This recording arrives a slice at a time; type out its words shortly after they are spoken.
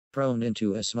thrown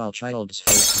into a small child's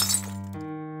face.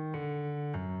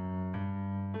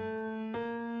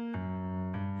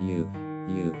 You.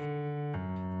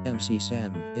 MC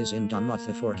Sam is in done with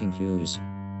the forking fuse.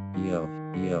 Yo.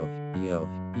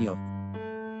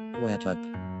 What up?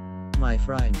 My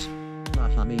friends. My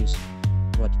homies.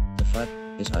 What the fuck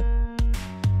is up?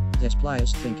 This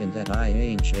player's thinking that I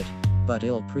ain't shit, but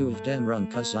it'll prove damn wrong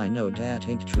cause I know that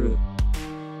ain't true.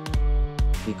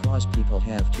 Because people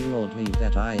have told me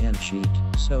that I am cheat,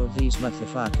 so these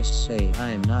motherfuckers say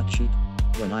I'm not cheap,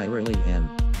 when I really am.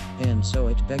 And so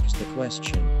it begs the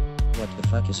question, what the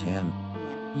fuck is ham?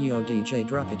 Yo DJ,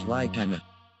 drop it like I'm a...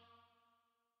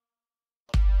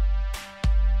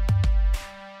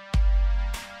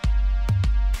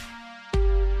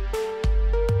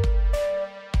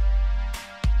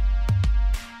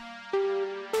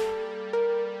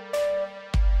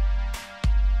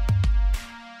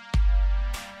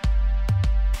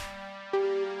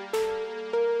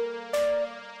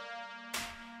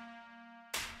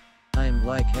 I'm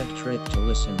like head trip to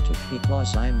listen to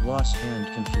because I'm lost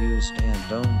and confused and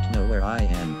don't know where I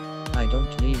am. I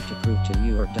don't need to prove to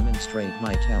you or demonstrate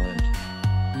my talent.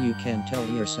 You can tell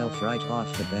yourself right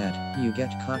off the bat, you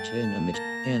get caught in a mitt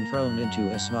and thrown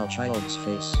into a small child's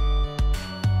face.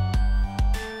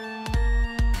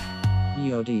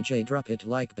 Yo DJ, drop it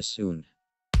like bassoon.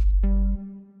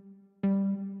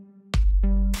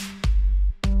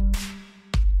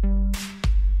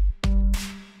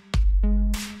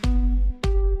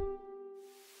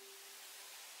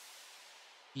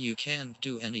 You can't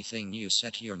do anything you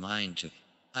set your mind to.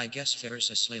 I guess there's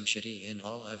a slim shitty in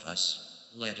all of us.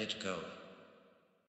 Let it go.